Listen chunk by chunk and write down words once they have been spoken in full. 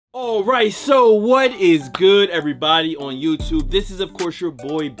Alright, so what is good, everybody on YouTube? This is of course your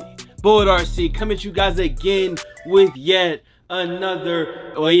boy Bullet RC coming at you guys again with yet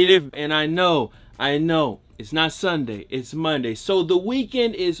another WTF. And I know it's not Sunday, it's Monday, so the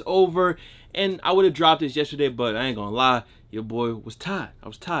weekend is over. And I would have dropped this yesterday, but I ain't gonna lie, your boy was tired. I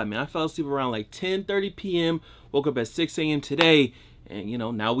was tired, man. I fell asleep around like 10:30 p.m. woke up at 6 a.m. today. And you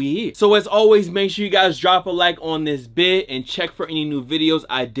know, now we here. So as always, make sure you guys drop a like on this vid and check for any new videos.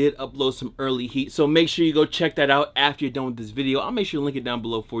 I did upload some early heat, so make sure you go check that out after you're done with this video. I'll make sure to link it down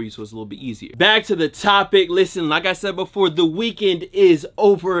below for you so it's a little bit easier. Back to the topic. Listen, like I said before, the weekend is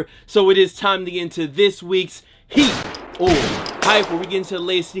over, so it is time to get into this week's heat or hype, where we get into the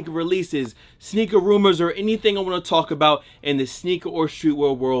latest sneaker releases, sneaker rumors, or anything I want to talk about in the sneaker or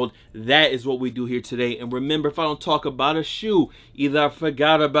streetwear world. That is what we do here today. And remember, if I don't talk about a shoe, either I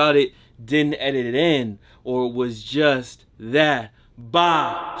forgot about it, didn't edit it in, or it was just that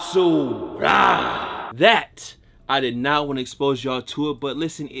basura. That I did not want to expose y'all to it, but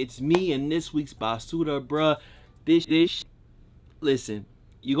listen, it's me and this week's basura, bruh. This listen,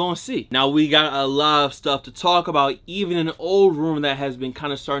 you're gonna see. Now we got a lot of stuff to talk about, even an old rumor that has been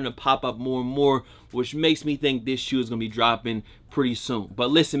kind of starting to pop up more and more, which makes me think this shoe is gonna be dropping pretty soon.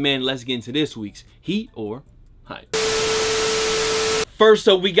 But listen, man, let's get into this week's heat or hype. First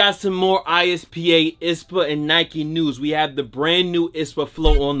up, we got some more ISPA, ISPA, and Nike news. We have the brand new ISPA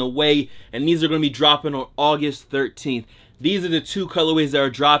flow on the way, and these are gonna be dropping on August 13th. These are the two colorways that are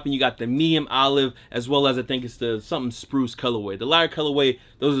dropping. You got the medium olive, as well as I think it's the something spruce colorway. The lighter colorway,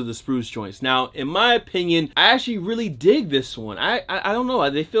 those are the spruce joints. Now, in my opinion, I actually really dig this one. I don't know.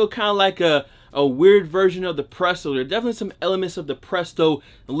 They feel kind of like a weird version of the Presto. There are definitely some elements of the Presto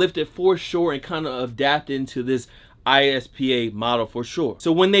lifted for sure and kind of adapted into this ISPA model for sure.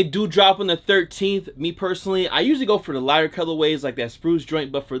 So when they do drop on the 13th, me personally, I usually go for the lighter colorways like that spruce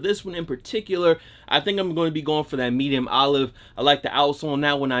joint, but for this one in particular, I think I'm going to be going for that medium olive. I like the outsole on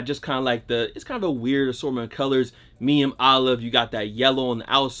that one. I just kind of like it's kind of a weird assortment of colors. Medium olive, you got that yellow on the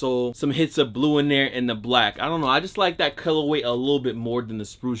outsole, some hits of blue in there, and the black. I don't know, I just like that colorway a little bit more than the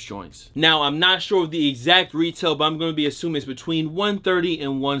spruce joints. Now, I'm not sure of the exact retail, but I'm going to be assuming it's between $130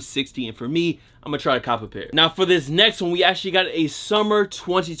 and $160, and for me, I'm gonna try to cop a pair. Now for this next one, we actually got a summer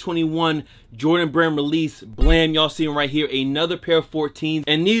 2021 Jordan brand release. Blam, y'all see them right here, another pair of 14s,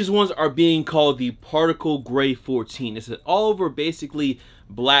 and these ones are being called the Particle Gray 14. It's all over basically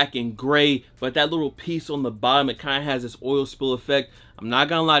black and gray, but that little piece on the bottom, it kind of has this oil spill effect. I'm not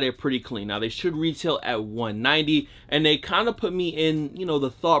gonna lie, they're pretty clean. Now they should retail at $190, and they kind of put me in, you know, the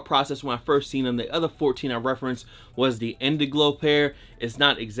thought process when I first seen them. The other 14 I referenced was the Indiglo pair. It's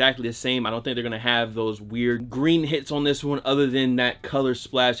not exactly the same. I don't think they're gonna have those weird green hits on this one, other than that color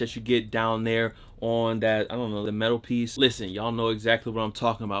splash that you get down there on that, I don't know, the metal piece. Listen, y'all know exactly what I'm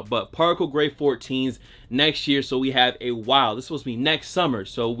talking about. But Particle Gray 14s next year, so we have a while. This is supposed to be next summer,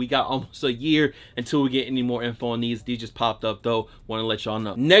 so we got almost a year until we get any more info on these. These just popped up though, want to let y'all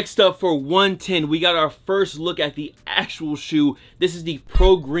know. Next up for 110, we got our first look at the actual shoe. This is the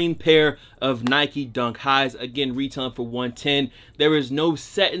Pro Green pair of Nike Dunk Highs, again retailing for 110. There is no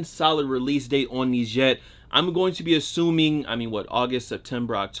set and solid release date on these yet. I'm going to be assuming, I mean, what, August,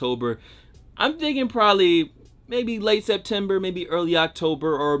 September, October. I'm thinking probably maybe late September, maybe early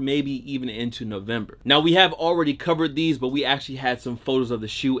October, or maybe even into November. Now we have already covered these, but we actually had some photos of the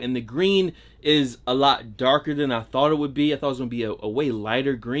shoe, and the green is a lot darker than I thought it would be. I thought it was gonna be a way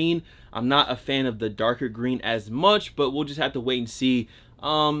lighter green. I'm not a fan of the darker green as much, but we'll just have to wait and see.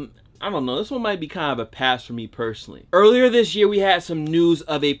 I don't know, this one might be kind of a pass for me personally. Earlier this year, we had some news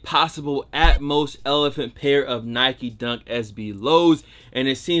of a possible Atmos Elephant pair of Nike Dunk SB lows, and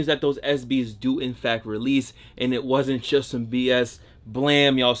it seems that those SBs do in fact release, and it wasn't just some BS.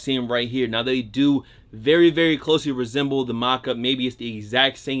 Blam, y'all see them right here. Now they do very, very closely resemble the mock-up. Maybe it's the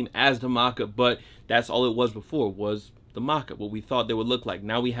exact same as the mock-up, but that's all it was before, was the mock-up, what we thought they would look like.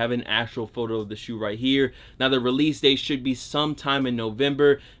 Now we have an actual photo of the shoe right here. Now the release date should be sometime in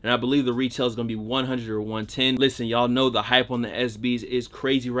November, and I believe the retail is going to be 100 or 110. Listen, y'all know the hype on the SBs is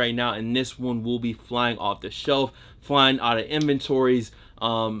crazy right now, and this one will be flying off the shelf, flying out of inventories.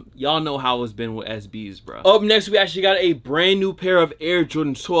 Y'all know how it's been with SBs, bro. Up next, we actually got a brand new pair of Air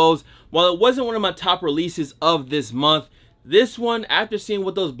Jordan 12s. While it wasn't one of my top releases of this month, this one, after seeing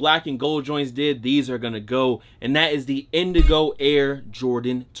what those black and gold joints did, these are gonna go, and that is the Indigo Air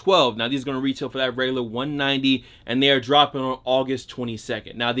Jordan 12. Now these are gonna retail for that regular $190, and they are dropping on August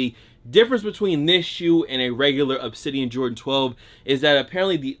 22nd. Now the difference between this shoe and a regular Obsidian Jordan 12 is that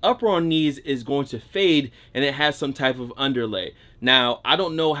apparently the upper on these is going to fade, and it has some type of underlay. Now I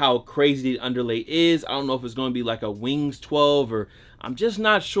don't know how crazy the underlay is. I don't know if it's going to be like a Wings 12, or I'm just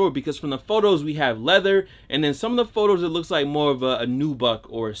not sure, because from the photos we have leather, and then some of the photos it looks like more of a nubuck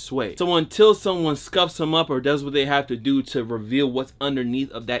or a suede. So until someone scuffs them up or does what they have to do to reveal what's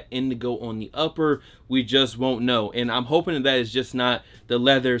underneath of that indigo on the upper, we just won't know. And I'm hoping that it's just not the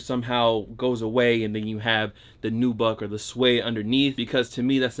leather somehow goes away and then you have the nubuck or the suede underneath, because to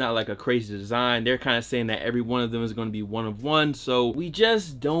me that's not like a crazy design. They're kind of saying that every one of them is going to be one of one, so we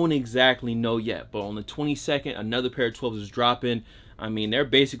just don't exactly know yet. But on the 22nd, another pair of 12s is dropping. I mean, they're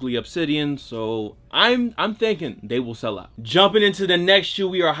basically obsidian, so I'm thinking they will sell out. Jumping into the next shoe,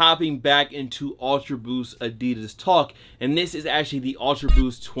 we are hopping back into Ultra Boost Adidas talk, and this is actually the Ultra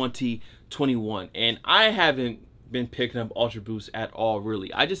Boost 2021. And I haven't been picking up Ultra Boost at all,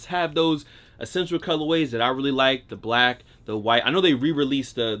 really. I just have those essential colorways that I really like, the black, the white. I know they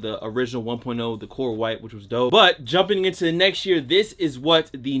re-released the original 1.0, the core white, which was dope. But jumping into the next year, this is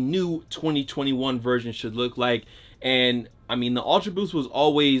what the new 2021 version should look like. And I mean, the Ultra Boost was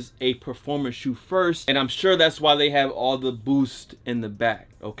always a performance shoe first, and I'm sure that's why they have all the boost in the back,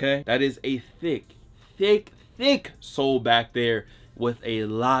 okay? That is a thick sole back there with a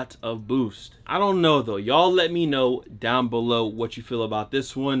lot of boost. I don't know though. Y'all let me know down below what you feel about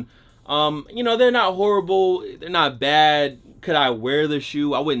this one. You know, they're not horrible, they're not bad. Could I wear the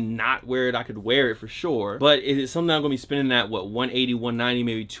shoe? I would not wear it. I could wear it for sure. But is it something I'm gonna be spending at what, 180, 190,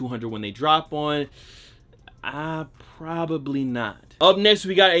 maybe 200 when they drop on? Probably not. Up next,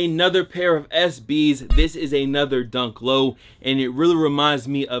 we got another pair of SBs. This is another Dunk Low, and it really reminds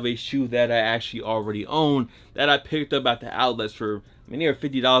me of a shoe that I actually already own that I picked up at the outlets for, I mean, they were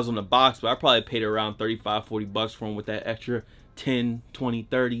 $50 on the box, but I probably paid around 35, 40 bucks for them with that extra 10, 20,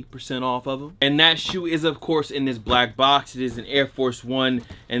 30% off of them. And that shoe is, of course, in this black box. It is an Air Force One,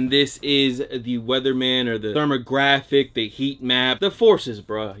 and this is the Weatherman, or the thermographic, the heat map, the forces,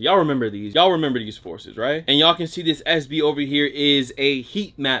 bruh. Y'all remember these. Y'all remember these forces, right? And y'all can see this SB over here is a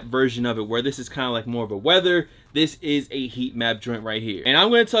heat map version of it, where this is kind of like more of a weather. This is a heat map joint right here. And I'm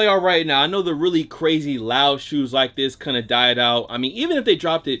going to tell y'all right now, I know the really crazy loud shoes like this kind of died out. I mean, even if they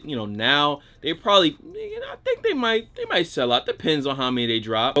dropped it, you know, now, they probably, you know, I think they might sell out. Depends on how many they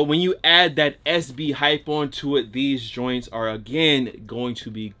drop. But when you add that SB hype onto it, these joints are again going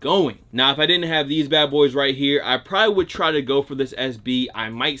to be going. Now, if I didn't have these bad boys right here, I probably would try to go for this SB. I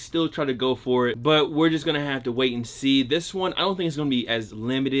might still try to go for it, but we're just going to have to wait and see. This one, I don't think it's going to be as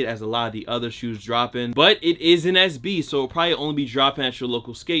limited as a lot of the other shoes dropping, but it is an SB, so it'll probably only be dropping at your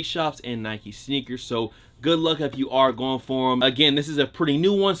local skate shops and Nike sneakers. So good luck if you are going for them. Again, this is a pretty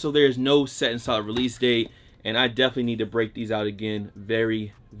new one, so there's no set and solid release date, and I definitely need to break these out again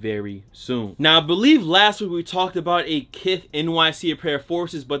very soon. Now, I believe last week we talked about a Kith NYC pair of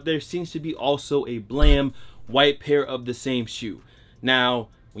forces, but there seems to be also a Blam white pair of the same shoe. Now,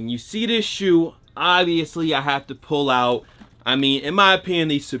 when you see this shoe, obviously I have to pull out, I mean, in my opinion,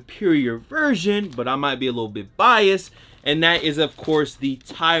 the superior version, but I might be a little bit biased, and that is, of course, the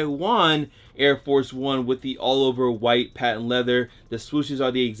Taiwan Air Force One with the all over white patent leather. The swooshes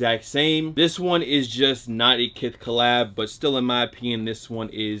are the exact same. This one is just not a Kith collab, but still, in my opinion, this one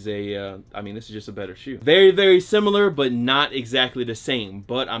is a, I mean, this is just a better shoe. Very similar, but not exactly the same.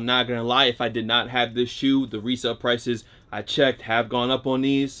 But I'm not gonna lie, if I did not have this shoe, the resale prices I checked have gone up on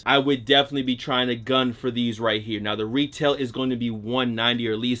these. I would definitely be trying to gun for these right here. Now, the retail is going to be $190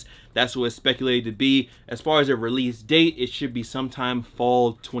 or at least that's what it's speculated to be. As far as a release date, it should be sometime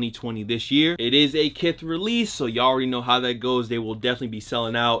fall 2020 this year. It is a Kith release, so y'all already know how that goes. They will definitely be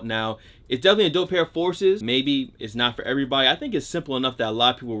selling out. Now, it's definitely a dope pair of forces. Maybe it's not for everybody. I think it's simple enough that a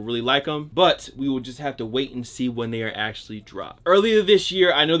lot of people will really like them, but we will just have to wait and see when they are actually dropped. Earlier this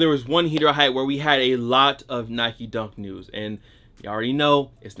year, I know there was one heater hype where we had a lot of Nike Dunk news, and you already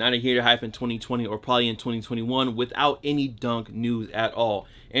know it's not a heater hype in 2020 or probably in 2021 without any Dunk news at all.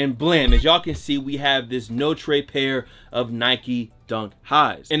 And blam, as y'all can see, we have this no trade pair of Nike Dunk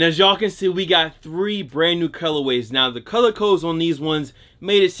highs. And as y'all can see, we got 3 brand new colorways. Now, the color codes on these ones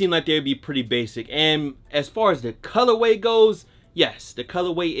made it seem like they'd be pretty basic. And as far as the colorway goes, yes, the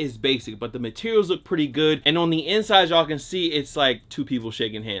colorway is basic, but the materials look pretty good. And on the inside, y'all can see it's like 2 people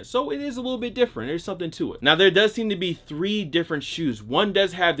shaking hands. So it is a little bit different. There's something to it. Now, there does seem to be 3 different shoes. One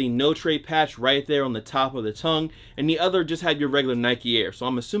does have the no trade patch right there on the top of the tongue, and the other just had your regular Nike Air. So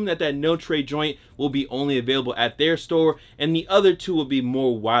I'm assuming that that no trade joint will be only available at their store, and the other 2 will be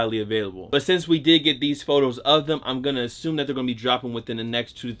more widely available. But since we did get these photos of them, I'm gonna assume that they're gonna be dropping within the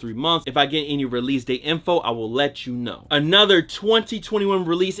next 2 to 3 months. If I get any release date info, I will let you know. Another 2021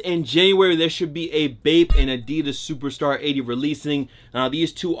 release in January, there should be a Bape and Adidas Superstar 80 releasing. Now,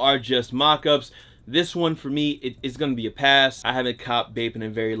 these 2 are just mock-ups. This one for me, it's gonna be a pass. I haven't copped vape in a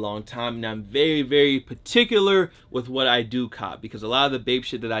very long time, and I'm very, very particular with what I do cop, because a lot of the vape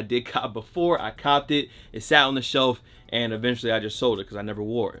shit that I did cop before, I copped it, it sat on the shelf, and eventually I just sold it because I never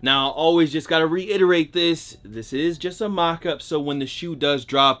wore it. Now, I always just gotta reiterate this is just a mock-up, so when the shoe does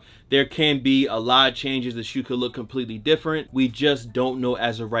drop, there can be a lot of changes. The shoe could look completely different. We just don't know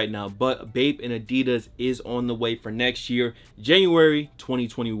as of right now, but Bape and Adidas is on the way for next year, January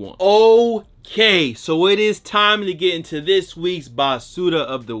 2021. Okay, so it is time to get into this week's Basuda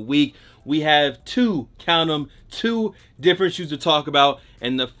of the week. We have two, count them, two different shoes to talk about,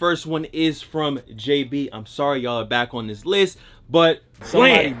 and the first one is from JB. I'm sorry y'all are back on this list, but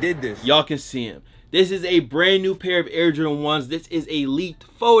somebody did this. Y'all can see him. This is a brand new pair of Air Jordan 1s. This is a leaked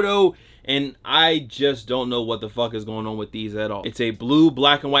photo, and I just don't know what the fuck is going on with these at all. It's a blue,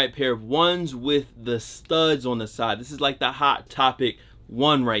 black, and white pair of 1s with the studs on the side. This is like the Hot Topic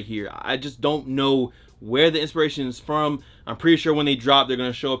one right here. I just don't know where the inspiration is from. I'm pretty sure when they drop, they're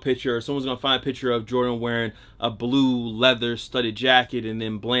gonna show a picture, or someone's gonna find a picture of Jordan wearing a blue leather studded jacket, and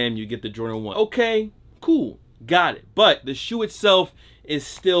then blam, you get the Jordan 1. Okay, cool, got it. But the shoe itself is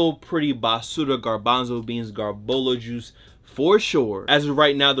still pretty Basuda, garbanzo beans, garbola juice for sure. As of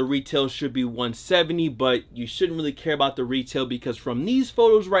right now, the retail should be $170, but you shouldn't really care about the retail, because from these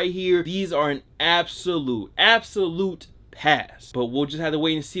photos right here, these are an absolute pass. But we'll just have to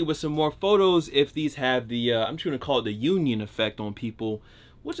wait and see with some more photos if these have the I'm just gonna call it the union effect on people.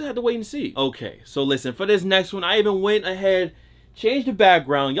 We'll just have to wait and see. Okay, so listen, for this next one, I even went ahead, changed the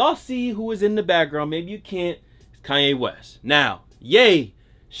background. Y'all see who is in the background. Maybe you can't. It's Kanye West. Now, Ye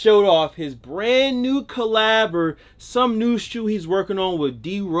showed off his brand new collab, or some new shoe he's working on with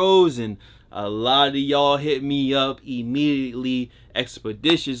D Rose, and a lot of y'all hit me up immediately,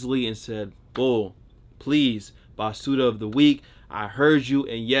 expeditiously, and said, "Bull, please, Basuda of the week, I heard you,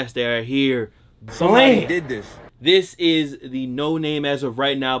 and yes, they are here." Somebody did this. This is the no name as of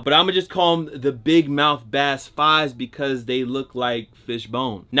right now, but I'm gonna just call them the Big Mouth Bass 5s because they look like fish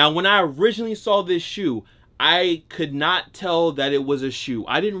bone. Now, when I originally saw this shoe, I could not tell that it was a shoe.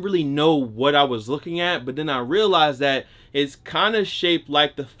 I didn't really know what I was looking at, but then I realized that it's kind of shaped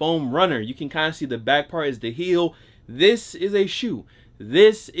like the foam runner. You can kind of see the back part is the heel. This is a shoe.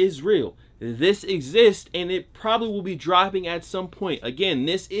 This is real. This exists, and it probably will be dropping at some point. Again,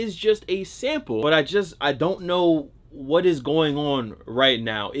 this is just a sample, but I don't know what is going on right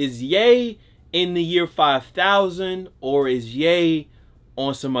now. Is Ye in the year 5000, or is Ye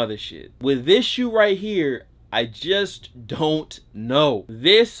on some other shit? With this shoe right here, I just don't know.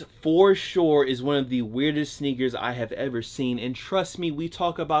 This for sure is one of the weirdest sneakers I have ever seen, and trust me, we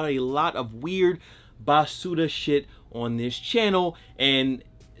talk about a lot of weird Basuda shit on this channel, and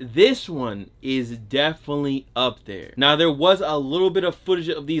this one is definitely up there. Now, there was a little bit of footage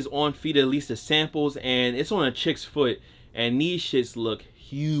of these on feet, at least the samples, and it's on a chick's foot, and these shits look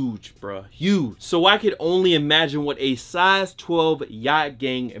huge, bruh, huge. So I could only imagine what a size 12 Yacht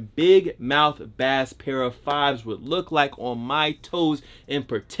Gang Big Mouth Bass pair of 5s would look like on my toes in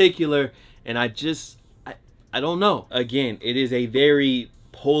particular, and I don't know. Again, it is a very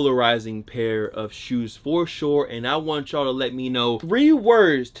polarizing pair of shoes for sure, and I want y'all to let me know 3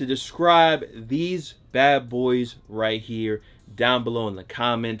 words to describe these bad boys right here down below in the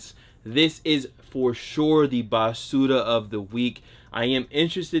comments. This is for sure the Basuda of the week. I am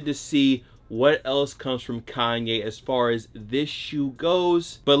interested to see what else comes from Kanye as far as this shoe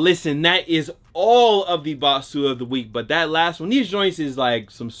goes. But listen, that is all of the Basuda of the week. But that last one, these joints is like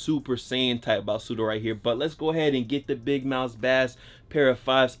some Super Saiyan type Basuda right here. But let's go ahead and get the Big Mouth Bass pair of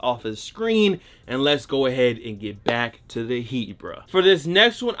 5s off of the screen, and let's go ahead and get back to the heat, bro. For this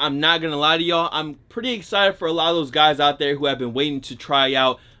next one, I'm not gonna lie to y'all, I'm pretty excited for a lot of those guys out there who have been waiting to try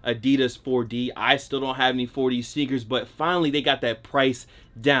out Adidas 4D. I still don't have any 4D sneakers, but finally they got that price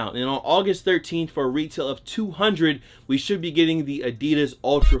down, and on August 13th, for a retail of $200, we should be getting the Adidas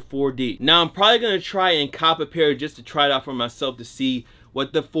Ultra 4D. Now, I'm probably gonna try and cop a pair just to try it out for myself to see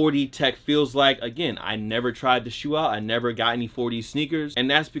what the 4D tech feels like. Again, I never tried the shoe out. I never got any 4D sneakers,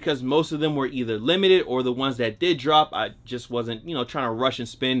 and that's because most of them were either limited, or the ones that did drop, I just wasn't, you know, trying to rush and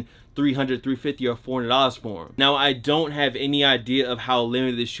spend $300, $350, or $400 for them. Now, I don't have any idea of how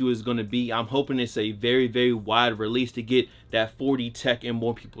limited this shoe is going to be. I'm hoping it's a very, very wide release to get that 4D tech in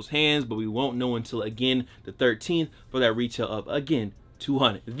more people's hands, but we won't know until, again, the 13th for that retail of, again,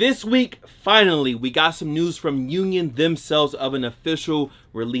 $200. This week, finally, we got some news from Union themselves of an official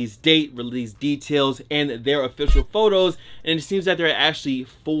release date, release details, and their official photos. And it seems that there are actually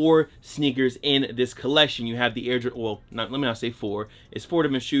 4 sneakers in this collection. You have the Air Jordan, well, let me not say 4. It's 4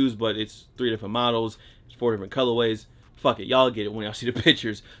 different shoes, but it's 3 different models. It's 4 different colorways. fuck it, y'all get it when y'all see the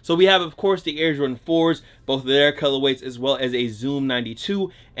pictures. So we have, of course, the Air Jordan 4s, both of their colorways, as well as a Zoom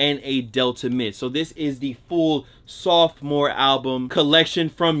 92 and a Delta Mid. So this is the full sophomore album collection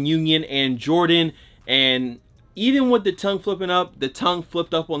from Union and Jordan. And even with the tongue flipping up, the tongue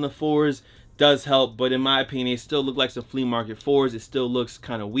flipped up on the 4s does help, but in my opinion, it still look like some flea market 4s. It still looks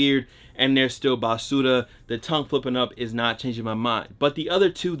kind of weird, and they're still Basuda. The tongue flipping up is not changing my mind. But the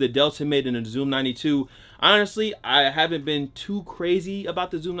other two, the Delta Mid and the Zoom 92, honestly, I haven't been too crazy about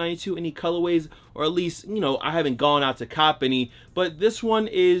the Zoom 92, any colorways, or at least, you know, I haven't gone out to cop any, but this one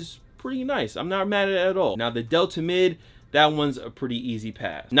is pretty nice. I'm not mad at it at all. Now, the Delta Mid, that one's a pretty easy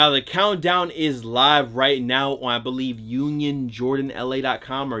pass. Now, the countdown is live right now on, I believe,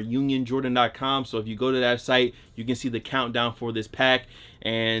 UnionJordanLA.com or UnionJordan.com. So if you go to that site, you can see the countdown for this pack.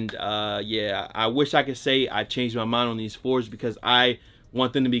 And yeah, I wish I could say I changed my mind on these 4s because I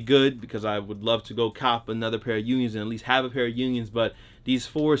want them to be good, because I would love to go cop another pair of Unions and at least have a pair of Unions. But these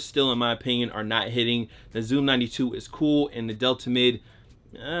 4s still, in my opinion, are not hitting. The Zoom 92 is cool, and the Delta Mid,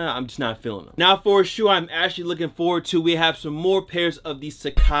 I'm just not feeling them. Now for a shoe I'm actually looking forward to, we have some more pairs of these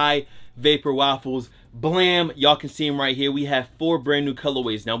SACAI Vapor Waffles. Blam, y'all can see them right here. We have 4 brand new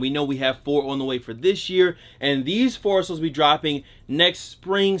colorways. Now we know we have 4 on the way for this year, and these 4 are supposed to be dropping next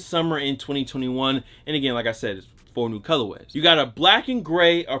spring, summer in 2021. And again, like I said, it's 4 new colorways. You got a black and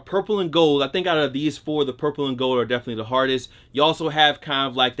gray, a purple and gold. I think out of these 4, the purple and gold are definitely the hardest. You also have kind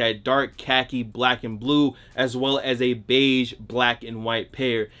of like that dark khaki black and blue, as well as a beige black and white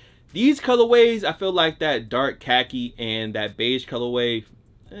pair. These colorways, I feel like that dark khaki and that beige colorway,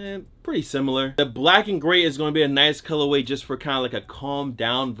 pretty similar. The black and gray is going to be a nice colorway just for kind of like a calm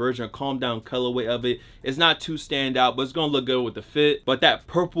down version, a calm down colorway of it. It's not too stand out, but it's going to look good with the fit. But that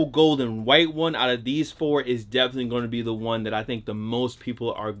purple, gold, and white one out of these 4 is definitely going to be the one that I think the most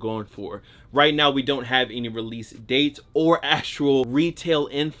people are going for. Right now, we don't have any release dates or actual retail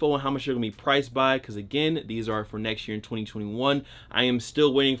info on how much they're going to be priced by, because again, these are for next year in 2021. I am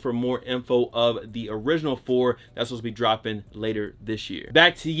still waiting for more info of the original 4 that's supposed to be dropping later this year.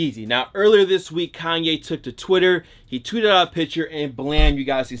 Back to Yeezy. Now, earlier this week, Kanye took to Twitter. He tweeted out a picture, and blam, you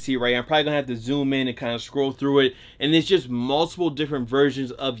guys can see it right here. I'm probably going to have to zoom in and kind of scroll through it. And it's just multiple different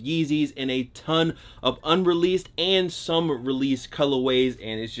versions of Yeezys and a ton of unreleased and some released colorways.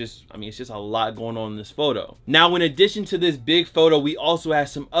 And it's just, I mean, it's just a lot going on in this photo. Now, in addition to this big photo, we also have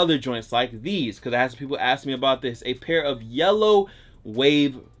some other joints like these, because I had some people ask me about this. A pair of yellow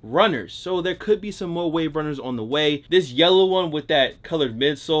wave runners. So there could be some more wave runners on the way. This yellow one with that colored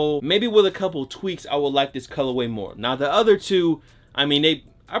midsole, maybe with a couple tweaks, I would like this colorway more. Now the other 2, I mean,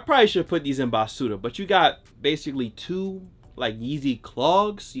 I probably should put these in Basuda, but you got basically 2 like Yeezy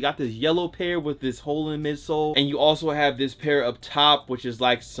clogs. You got this yellow pair with this hole in midsole, and you also have this pair up top, which is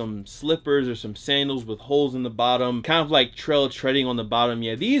like some slippers or some sandals with holes in the bottom, kind of like trail treading on the bottom.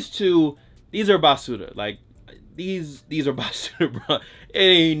 Yeah, these 2, these are Basuda. Like, these are Basuda, bro. It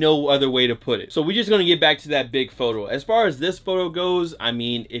ain't no other way to put it. So we're just gonna get back to that big photo. As far as this photo goes, I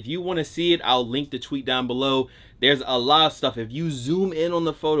mean, if you want to see it, I'll link the tweet down below. There's a lot of stuff. If you zoom in on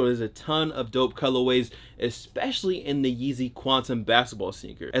the photo, there's a ton of dope colorways, especially in the Yeezy Quantum basketball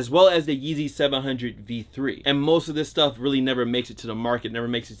sneaker, as well as the Yeezy 700 V3. And most of this stuff really never makes it to the market, never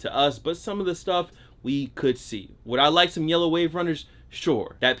makes it to us, but some of the stuff we could see. Would I like some yellow wave runners?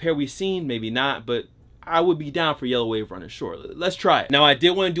 Sure. That pair we've seen, maybe not, but I would be down for yellow wave runners, sure. Let's try it. Now, I did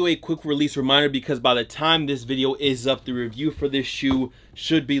want to do a quick release reminder, because by the time this video is up, the review for this shoe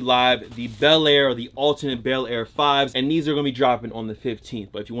should be live. The Bel Air, or the alternate Bel Air 5s, and these are going to be dropping on the 15th.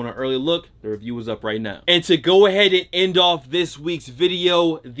 But if you want an early look, the review is up right now. And to go ahead and end off this week's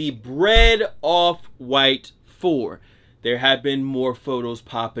video, the Bread Off-White 4. There have been more photos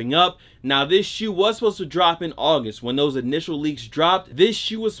popping up. Now, this shoe was supposed to drop in August. When those initial leaks dropped, this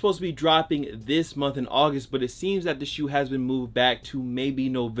shoe was supposed to be dropping this month in August, but it seems that the shoe has been moved back to maybe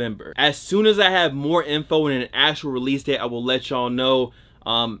November. As soon as I have more info and an actual release date, I will let y'all know.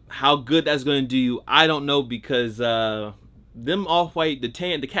 How good that's going to do you, I don't know, because them off-white, the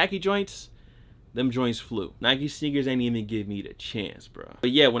khaki joints, them joints flew. Nike sneakers ain't even give me the chance, bro.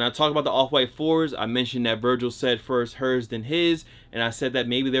 But yeah, when I talk about the off-white 4s, I mentioned that Virgil said first hers then his, and I said that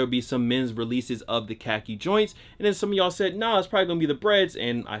maybe there would be some men's releases of the khaki joints, and then some of y'all said, nah, it's probably gonna be the breads,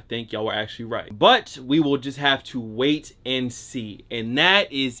 and I think y'all were actually right. But we will just have to wait and see. And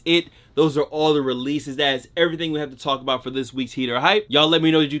that is it. Those are all the releases. That is everything we have to talk about for this week's Heat or Hype. Y'all let me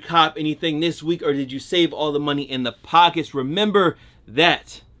know, did you cop anything this week, or did you save all the money in the pockets? Remember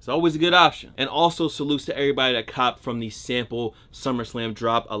that It's always a good option. And also salutes to everybody that copped from the sample SummerSlam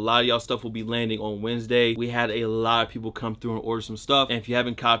drop. A lot of y'all stuff will be landing on Wednesday. We had a lot of people come through and order some stuff. And if you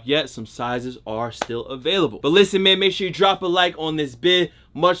haven't copped yet, some sizes are still available. But listen, man, make sure you drop a like on this bid.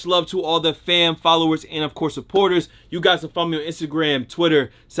 Much love to all the fam, followers, and of course supporters. You guys can follow me on Instagram, Twitter,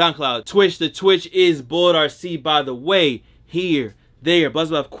 SoundCloud, Twitch. The Twitch is BulletRC, by the way. Here, there, blah.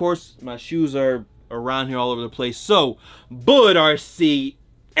 Of course, my shoes are around here all over the place. So, BulletRC,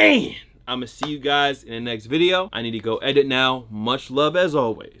 and I'm gonna see you guys in the next video. I need to go edit now. Much love as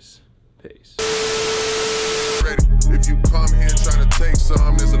always. Peace. If you come here trying to take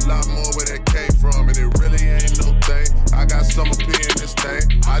some, there's a lot more where that came from, and it really ain't no thing. I got some up here in this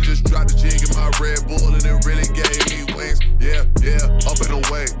thing. I just dropped the jig in my Red Bull, and it really gave me